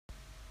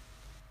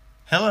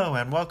Hello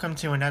and welcome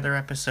to another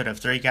episode of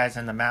Three Guys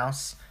and the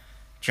Mouse.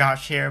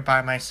 Josh here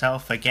by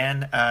myself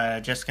again.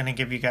 Just gonna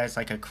give you guys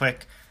like a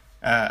quick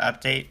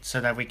update so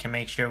that we can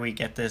make sure we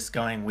get this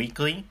going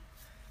weekly.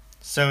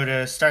 So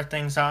to start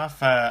things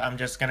off, I'm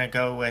just gonna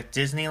go with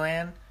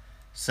Disneyland.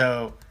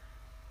 So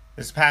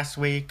this past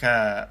week,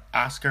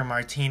 Oscar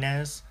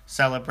Martinez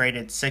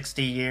celebrated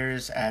 60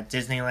 years at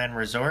Disneyland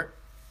Resort,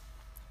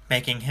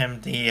 making him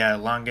the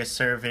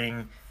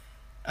longest-serving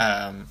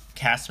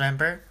cast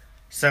member.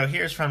 So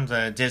here's from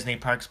the Disney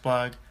Parks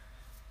blog.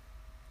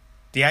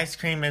 The ice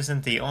cream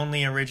isn't the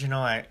only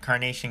original at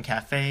Carnation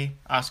Cafe.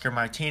 Oscar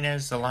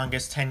Martinez, the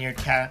longest tenured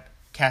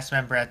cast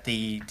member at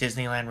the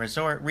Disneyland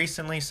Resort,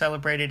 recently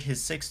celebrated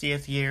his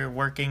 60th year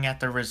working at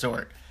the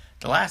resort.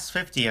 The last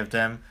 50 of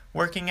them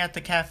working at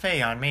the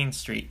cafe on Main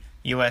Street,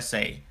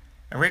 USA.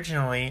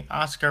 Originally,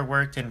 Oscar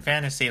worked in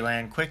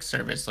Fantasyland quick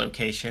service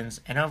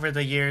locations and over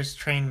the years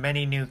trained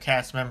many new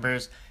cast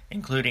members,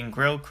 including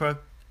grill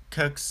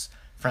cooks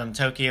from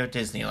Tokyo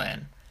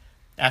Disneyland.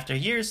 After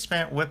years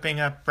spent whipping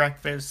up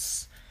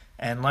breakfasts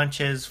and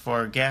lunches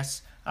for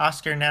guests,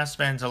 Oscar now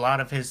spends a lot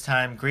of his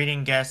time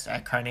greeting guests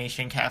at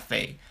Carnation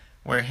Cafe,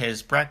 where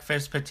his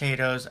breakfast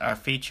potatoes are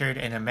featured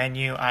in a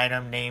menu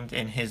item named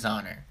in his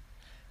honor.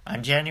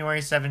 On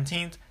January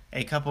 17th,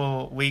 a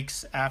couple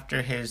weeks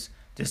after his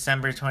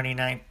December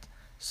 29th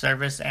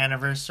service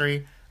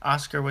anniversary,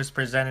 Oscar was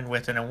presented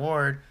with an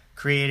award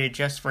created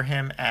just for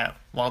him at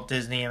Walt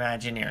Disney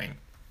Imagineering.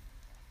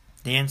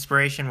 The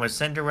inspiration was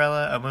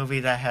Cinderella, a movie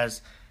that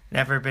has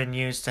never been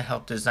used to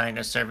help design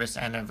a service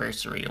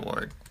anniversary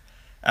award.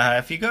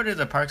 If you go to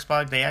the Parks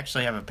blog, they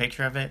actually have a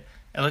picture of it.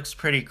 It looks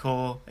pretty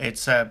cool.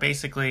 It's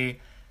basically,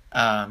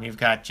 you've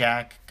got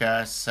Jack,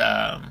 Gus,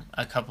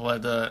 a couple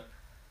of the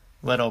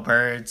little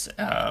birds,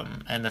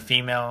 and the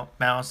female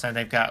mouse, and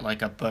they've got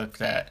like a book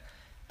that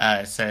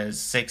says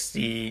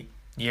 60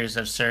 years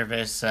of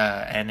service,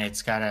 and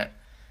it's got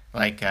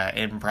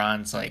in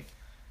bronze,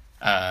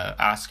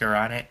 Oscar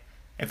on it.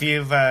 If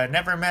you've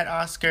never met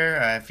Oscar,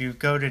 if you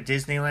go to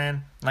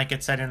Disneyland, like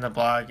it said in the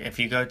blog, if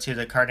you go to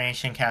the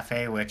Carnation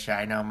Cafe, which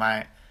I know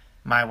my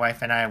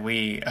wife and I,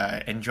 we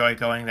enjoy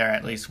going there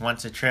at least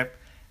once a trip,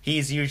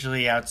 he's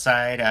usually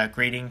outside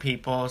greeting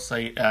people, so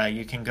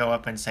you can go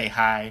up and say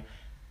hi.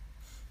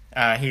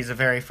 He's a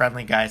very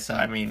friendly guy, so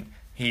I mean,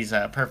 he's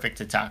perfect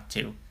to talk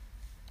to.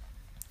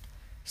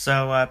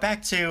 So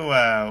back to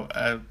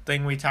a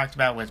thing we talked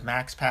about with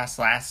MaxPass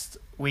last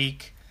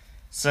week.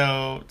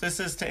 So this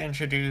is to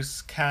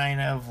introduce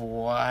kind of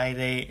why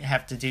they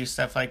have to do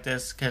stuff like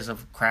this because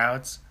of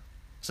crowds.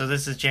 So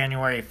this is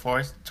January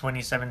 4th,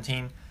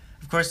 2017.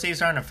 Of course,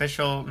 these aren't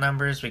official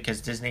numbers because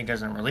Disney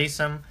doesn't release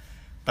them.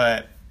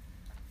 But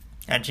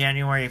at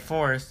January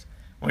 4th,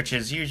 which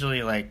is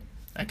usually like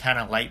a kind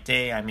of light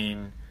day, I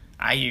mean,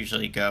 I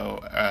usually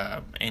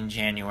go in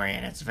January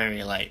and it's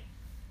very light.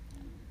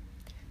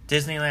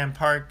 Disneyland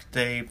Park,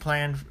 they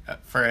planned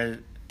for a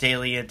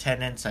daily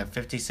attendance of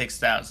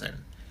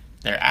 56,000.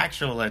 Their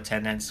actual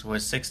attendance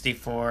was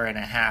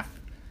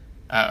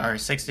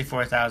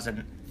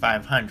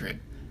 64,500,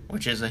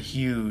 which is a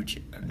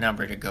huge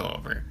number to go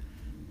over.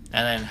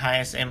 And then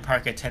highest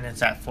in-park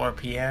attendance at 4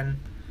 p.m.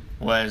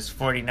 was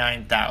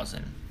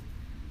 49,000.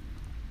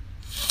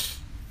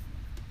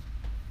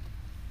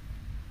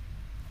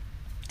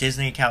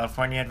 Disney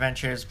California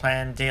Adventure's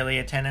planned daily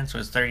attendance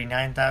was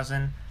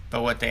 39,000,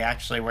 but what they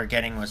actually were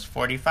getting was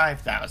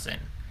 45,000,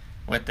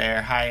 with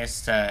their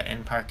highest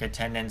in-park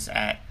attendance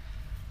at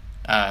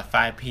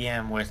 5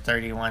 p.m. with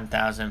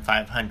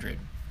 31,500.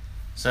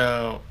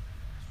 So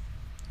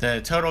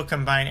the total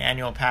combined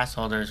annual pass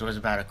holders was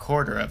about a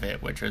quarter of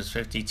it, which was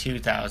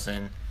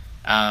 52,000.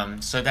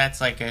 So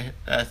that's like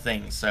a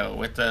thing. So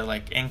with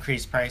the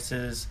increased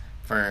prices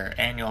for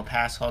annual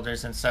pass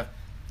holders and stuff,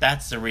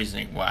 that's the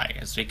reasoning why.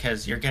 It's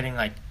because you're getting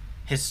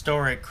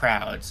historic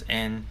crowds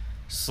in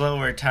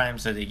slower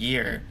times of the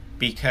year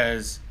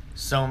because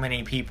so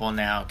many people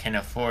now can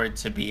afford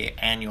to be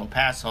annual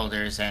pass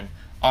holders and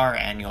are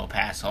annual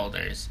pass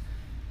holders.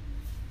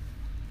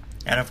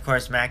 And of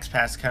course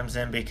MaxPass comes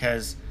in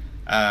because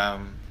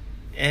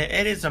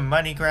it is a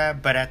money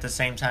grab, but at the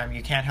same time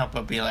you can't help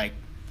but be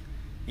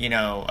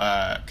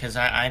because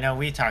I know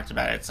we talked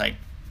about it. It's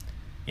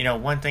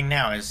one thing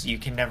now is you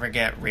can never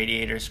get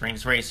Radiator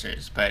Springs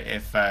Racers, but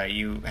if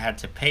you had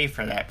to pay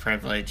for that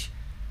privilege,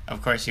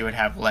 of course you would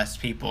have less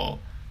people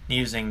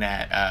using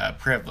that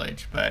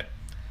privilege. But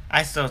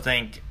I still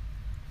think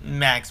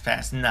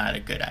MaxPass not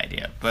a good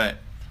idea, but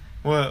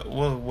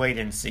we'll wait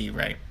and see,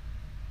 right?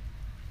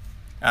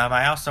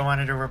 I also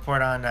wanted to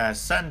report on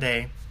this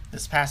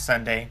past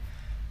Sunday,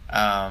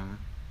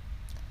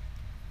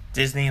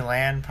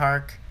 Disneyland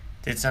Park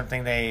did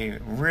something they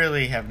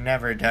really have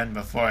never done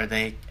before.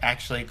 They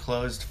actually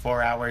closed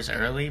 4 hours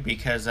early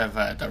because of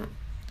the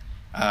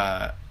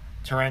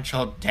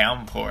torrential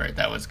downpour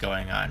that was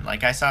going on.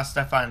 I saw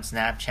stuff on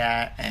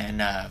Snapchat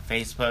and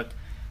Facebook,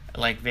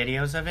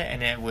 videos of it,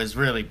 and it was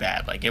really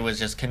bad. It was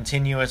just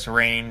continuous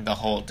rain the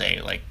whole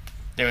day.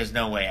 There was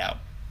no way out.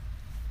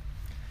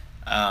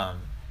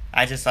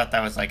 I just thought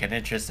that was like an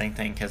interesting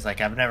thing because like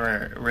I've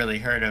never really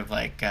heard of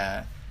like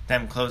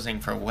them closing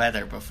for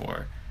weather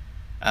before.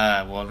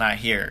 Well, not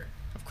here.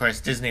 Of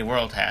course, Disney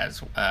World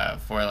has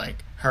for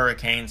like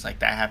hurricanes. Like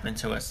that happened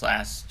to us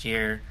last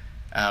year.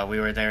 We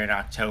were there in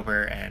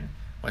October, and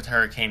with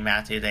Hurricane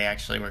Matthew, they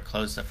actually were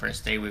closed the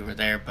first day we were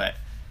there. But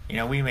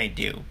we made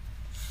do.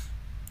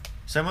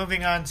 So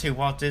moving on to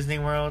Walt Disney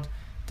World,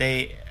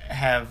 they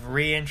have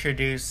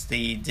reintroduced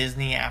the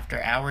Disney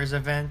After Hours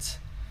event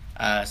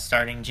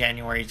starting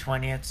January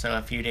 20th, so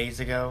a few days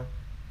ago.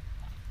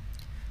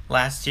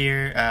 Last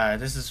year,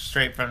 this is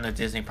straight from the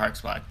Disney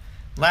Parks blog.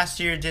 Last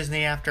year,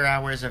 Disney After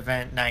Hours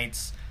event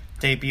nights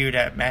debuted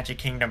at Magic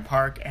Kingdom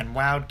Park and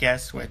wowed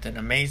guests with an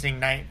amazing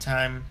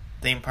nighttime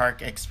theme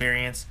park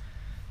experience.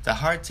 The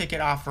hard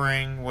ticket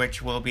offering,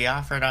 which will be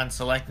offered on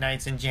select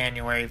nights in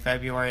January,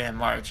 February, and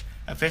March,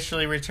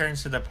 officially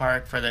returns to the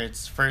park for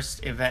its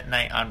first event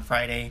night on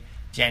Friday,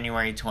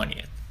 January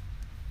 20th.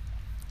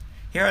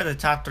 Here are the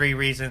top 3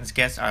 reasons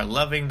guests are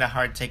loving the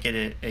hard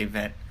ticket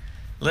event.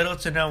 Little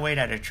to no wait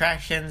at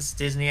attractions.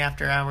 Disney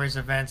After Hours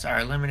events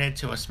are limited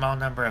to a small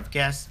number of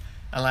guests,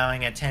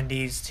 allowing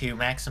attendees to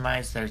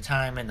maximize their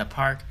time in the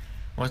park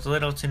with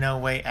little to no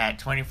wait at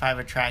 25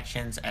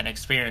 attractions and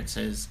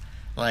experiences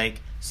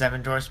like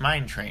Seven Dwarfs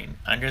Mine Train,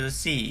 Under the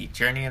Sea,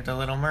 Journey of the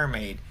Little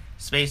Mermaid,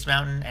 Space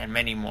Mountain, and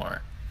many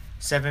more.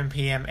 7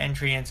 p.m.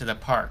 entry into the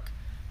park.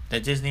 The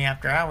Disney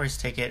After Hours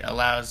ticket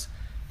allows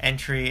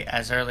entry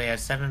as early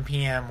as 7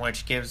 p.m.,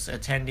 which gives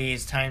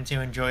attendees time to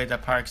enjoy the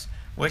park's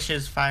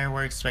Wishes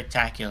Fireworks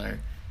Spectacular.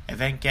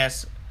 Event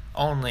guests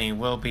only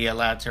will be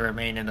allowed to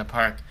remain in the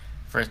park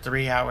for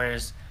 3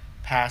 hours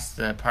past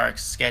the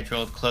park's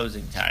scheduled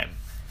closing time.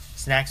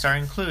 Snacks are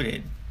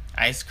included.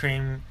 Ice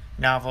cream,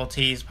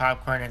 novelties,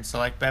 popcorn, and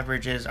select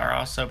beverages are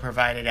also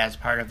provided as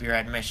part of your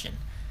admission.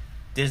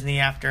 Disney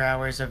After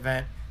Hours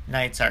event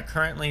nights are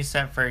currently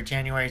set for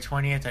January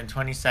 20th and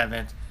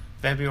 27th,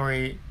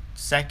 February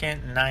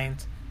 2nd,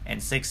 9th,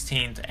 and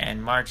 16th,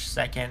 and March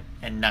 2nd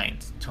and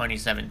 9th,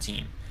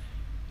 2017.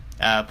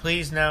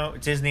 Please note,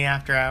 Disney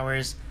After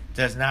Hours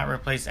does not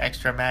replace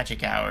extra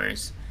magic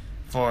hours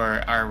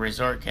for our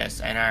resort guests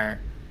and are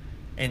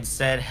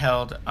instead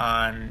held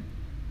on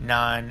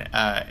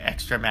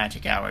non-extra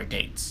magic hour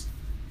dates.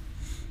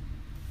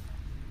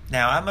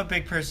 Now, I'm a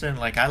big person,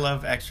 like, I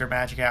love extra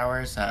magic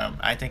hours.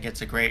 I think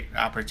it's a great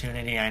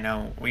opportunity. I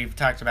know we've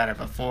talked about it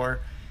before.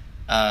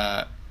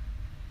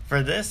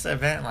 For this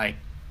event, like,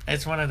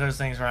 it's one of those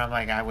things where I'm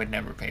like, I would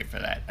never pay for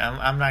that.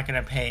 I'm not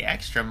going to pay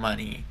extra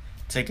money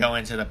to go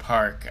into the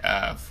park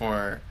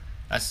for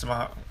a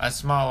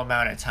small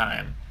amount of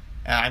time.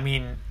 I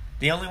mean,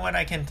 the only one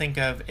I can think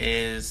of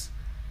is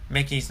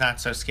Mickey's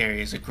Not So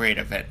Scary is a great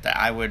event that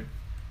I would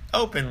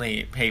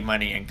openly pay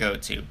money and go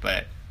to,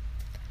 but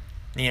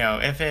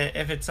if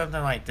it's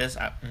something like this,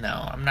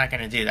 no, I'm not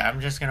going to do that. I'm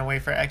just going to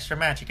wait for extra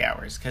magic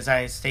hours because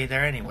I stay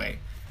there anyway.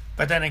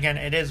 But then again,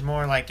 it is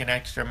more like an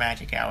extra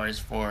magic hours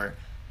for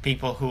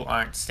people who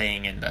aren't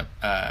staying in the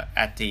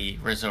at the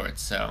resort.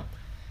 So,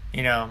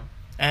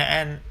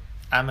 and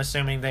I'm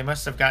assuming they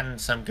must have gotten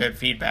some good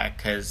feedback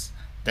because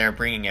they're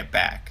bringing it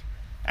back.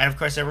 And of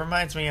course, it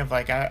reminds me of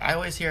like I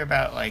always hear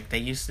about like they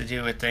used to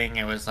do a thing.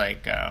 It was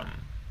like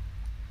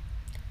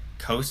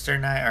coaster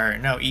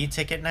night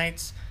e-ticket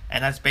nights,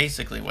 and that's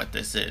basically what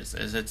this is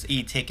it's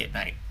e-ticket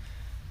night.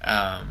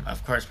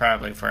 Of course,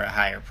 probably for a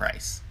higher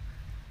price.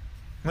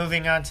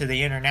 Moving on to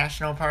the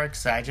international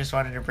parks, I just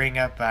wanted to bring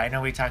up. I know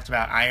we talked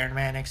about Iron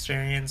Man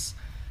Experience,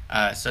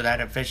 so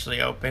that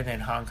officially opened in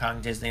Hong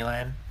Kong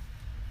Disneyland.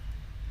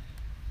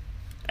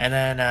 And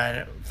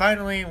then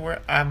finally,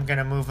 I'm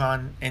gonna move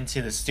on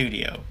into the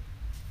studio.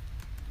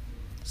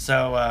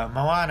 So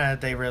Moana,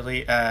 they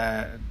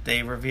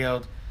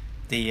revealed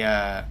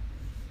the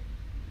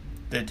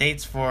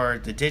dates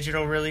for the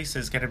digital release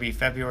is gonna be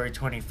February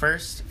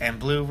 21st, and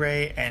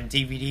Blu-ray and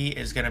DVD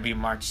is gonna be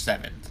March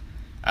 7th.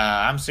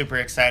 I'm super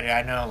excited.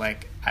 I know,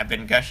 like, I've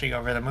been gushing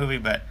over the movie,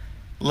 but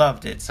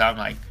loved it, so I'm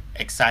like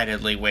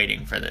excitedly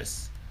waiting for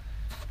this.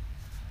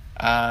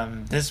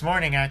 This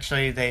morning,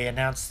 actually, they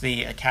announced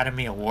the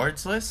Academy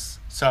Awards list,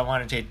 so I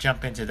wanted to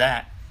jump into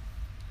that.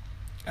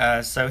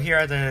 So here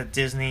are the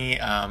Disney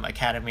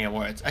Academy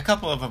Awards. A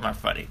couple of them are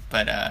funny,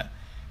 but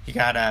you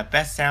got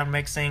Best Sound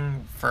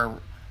Mixing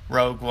for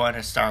Rogue One,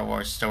 A Star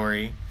Wars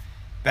Story.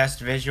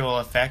 Best Visual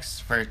Effects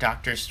for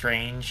Doctor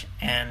Strange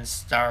and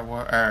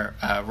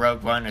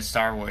Rogue One, A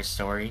Star Wars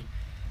Story.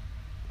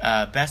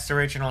 Best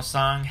Original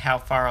Song, How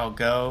Far I'll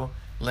Go,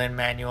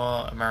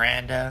 Lin-Manuel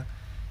Miranda.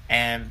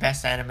 And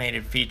Best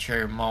Animated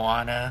Feature,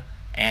 Moana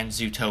and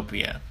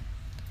Zootopia.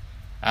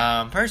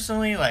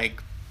 Personally,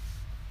 like,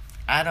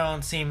 I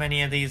don't see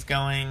many of these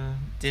going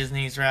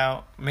Disney's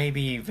route.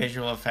 Maybe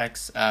visual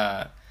effects.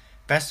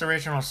 Best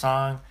Original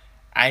Song,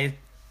 I've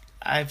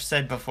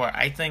said before,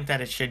 I think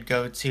that it should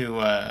go to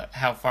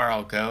How Far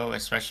I'll Go,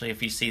 especially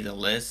if you see the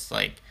list.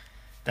 Like,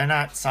 they're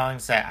not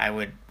songs that I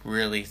would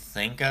really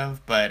think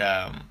of, but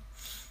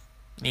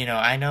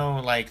I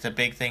know, like, the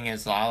big thing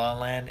is La La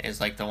Land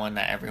is, like, the one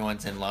that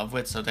everyone's in love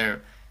with, so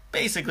they're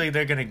basically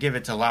they're gonna give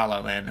it to La La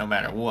Land no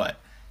matter what.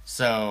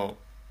 So,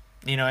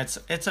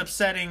 it's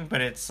upsetting,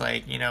 but it's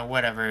like,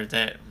 whatever,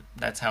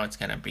 that's how it's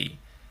gonna be.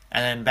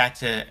 And then back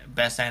to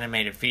Best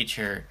Animated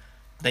Feature,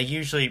 they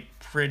usually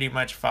pretty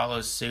much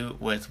follow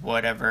suit with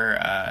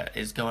whatever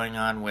is going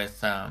on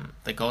with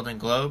the Golden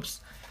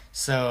Globes.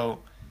 So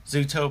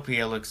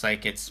Zootopia looks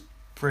like it's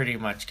pretty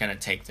much gonna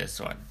take this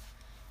one.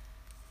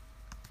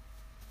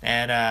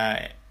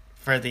 And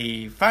for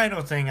the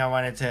final thing I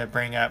wanted to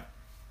bring up,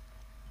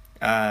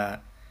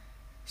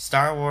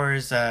 Star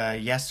Wars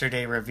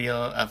yesterday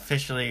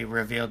officially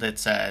revealed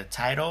its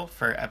title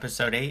for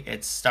Episode 8.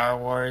 It's Star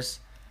Wars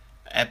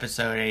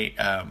Episode 8,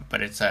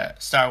 but it's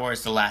Star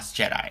Wars The Last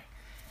Jedi,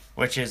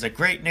 which is a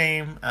great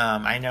name.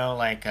 I know,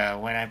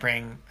 when I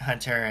bring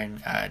Hunter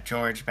and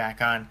George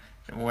back on,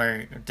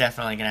 we're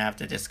definitely going to have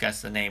to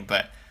discuss the name,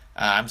 but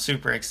I'm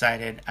super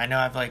excited. I know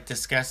I've,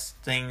 discussed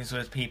things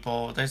with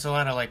people. There's a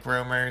lot of,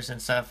 rumors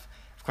and stuff.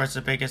 Of course,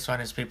 the biggest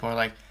one is people are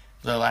like,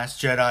 The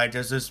Last Jedi,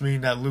 does this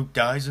mean that Luke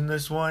dies in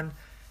this one?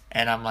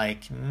 And I'm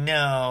like,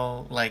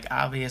 no.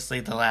 Obviously,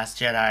 The Last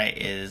Jedi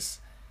is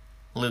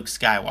Luke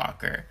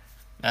Skywalker.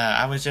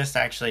 I was just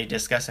actually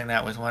discussing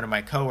that with one of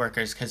my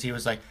coworkers, because he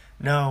was like,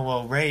 no,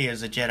 well, Rey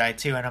is a Jedi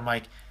too. And I'm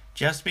like,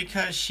 just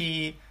because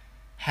she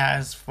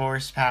has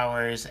Force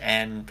powers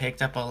and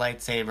picked up a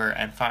lightsaber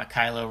and fought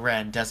Kylo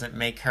Ren doesn't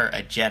make her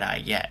a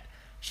Jedi yet.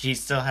 She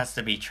still has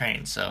to be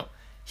trained. So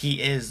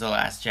he is the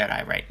Last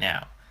Jedi right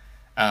now.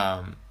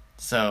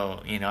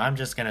 So, I'm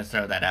just going to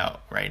throw that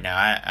out right now.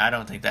 I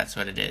don't think that's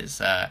what it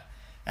is.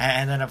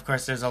 And then, of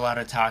course, there's a lot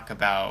of talk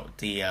about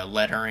the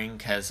lettering,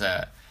 because,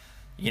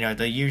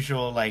 the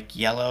usual,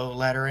 yellow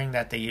lettering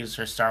that they use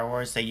for Star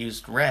Wars, they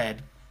used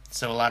red.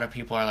 So a lot of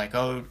people are like,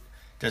 oh,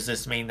 does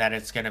this mean that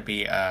it's going to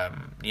be,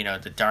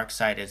 the dark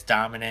side is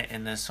dominant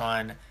in this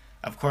one?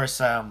 Of course,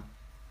 there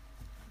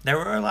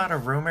were a lot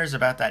of rumors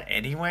about that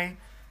anyway.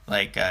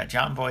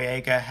 John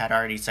Boyega had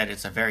already said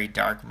it's a very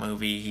dark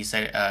movie. He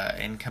said,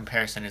 in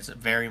comparison, it's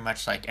very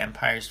much like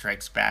Empire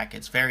Strikes Back.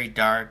 It's very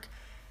dark.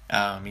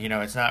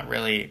 It's not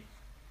really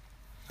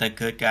the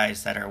good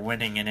guys that are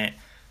winning in it.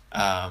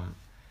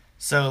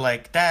 So,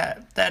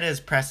 that is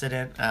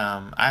precedent.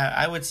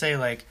 I would say,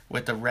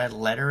 with the red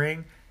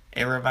lettering,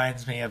 it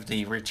reminds me of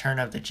the Return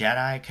of the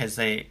Jedi, because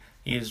they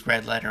used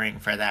red lettering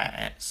for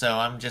that. So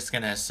I'm just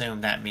going to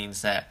assume that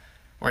means that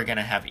we're going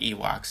to have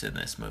Ewoks in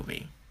this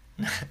movie.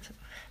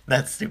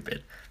 That's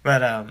stupid.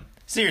 But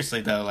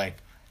seriously, though,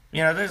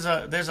 there's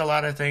a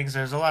lot of things.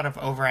 There's a lot of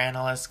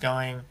overanalysts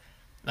going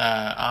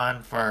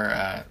on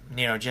for,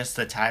 just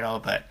the title.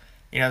 But,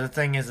 the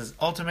thing is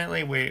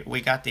ultimately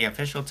we got the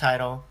official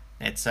title.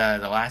 It's The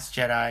Last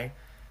Jedi.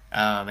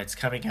 It's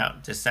coming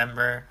out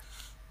December.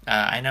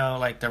 I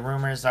know, the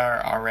rumors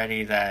are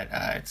already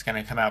that it's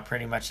going to come out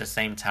pretty much the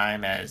same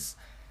time as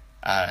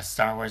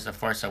Star Wars The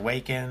Force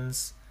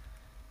Awakens.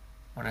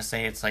 I want to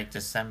say it's,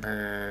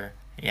 December,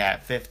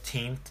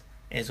 15th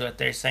is what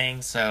they're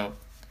saying. So,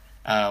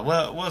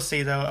 we'll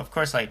see, though. Of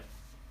course,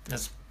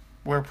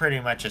 we're pretty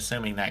much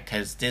assuming that,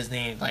 because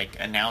Disney,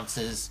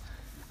 announces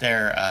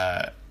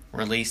their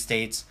release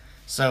dates.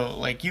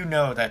 So,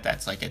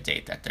 that's, a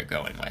date that they're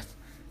going with.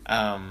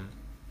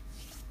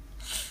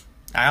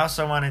 I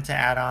also wanted to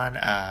add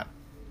on,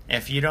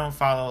 if you don't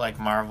follow,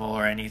 Marvel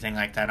or anything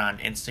like that on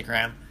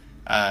Instagram,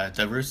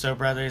 the Russo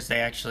brothers, they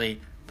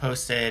actually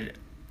posted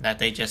that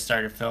they just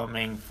started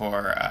filming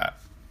for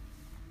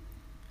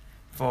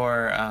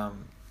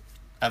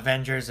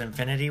Avengers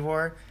Infinity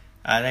War.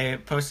 They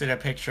posted a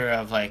picture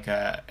of,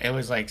 it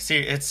was,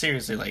 it's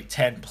seriously,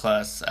 10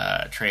 plus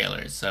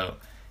trailers. So,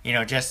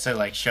 just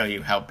to, show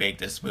you how big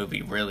this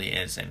movie really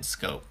is in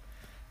scope.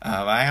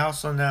 I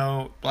also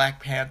know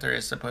Black Panther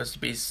is supposed to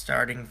be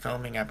starting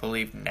filming, I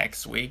believe,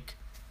 next week.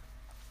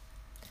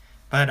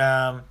 But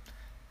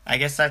I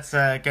guess that's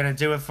going to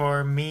do it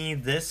for me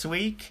this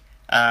week.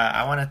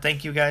 I want to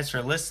thank you guys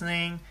for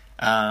listening.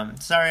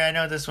 Sorry, I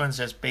know this one's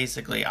just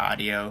basically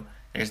audio.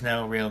 There's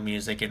no real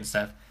music and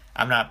stuff.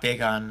 I'm not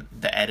big on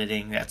the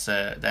editing.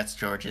 That's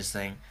George's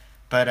thing.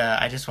 But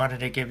I just wanted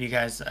to give you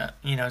guys,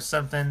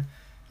 something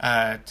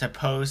to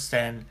post.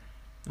 And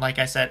like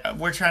I said,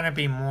 we're trying to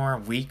be more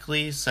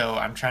weekly, so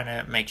I'm trying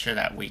to make sure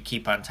that we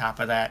keep on top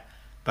of that.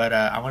 But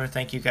I want to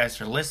thank you guys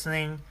for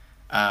listening.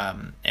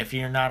 If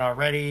you're not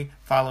already,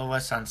 follow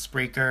us on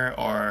Spreaker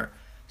or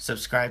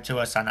subscribe to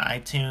us on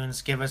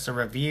iTunes. Give us a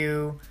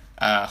review,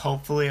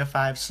 hopefully a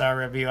 5-star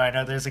review. I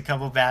know there's a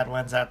couple bad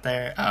ones out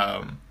there.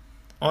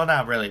 Well,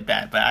 not really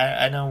bad, but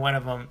I know one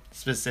of them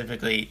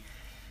specifically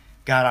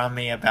got on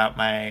me about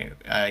my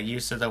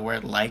use of the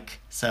word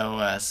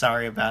so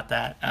sorry about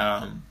that.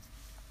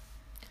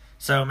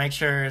 So make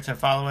sure to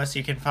follow us.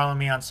 You can follow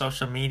me on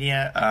social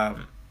media.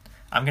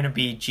 I'm going to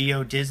be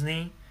Geo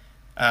Disney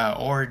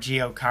or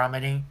Geo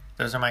Comedy.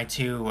 Those are my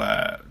two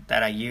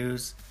that I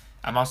use.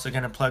 I'm also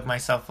going to plug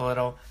myself a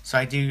little. So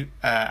I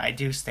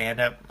do stand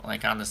up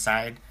on the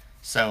side.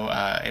 So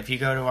if you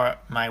go to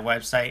my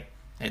website,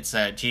 it's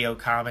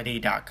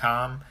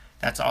geocomedy.com.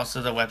 That's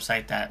also the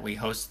website that we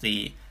host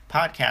the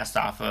podcast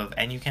off of,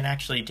 and you can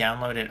actually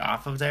download it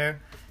off of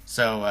there.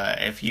 So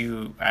if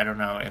you, I don't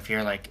know, if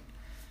you're like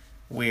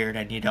weird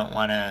and you don't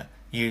want to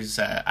use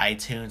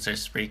iTunes or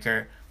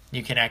Spreaker,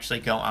 you can actually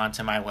go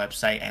onto my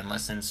website and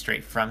listen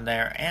straight from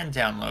there and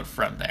download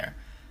from there.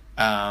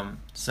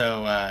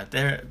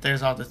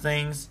 There's all the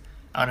things.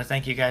 I want to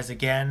thank you guys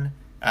again.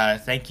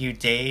 Thank you,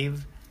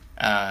 Dave,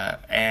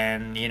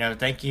 and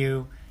thank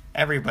you,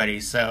 everybody.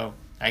 So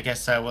I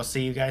guess we'll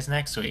see you guys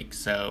next week.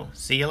 So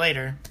see you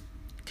later.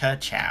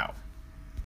 Ka-chow.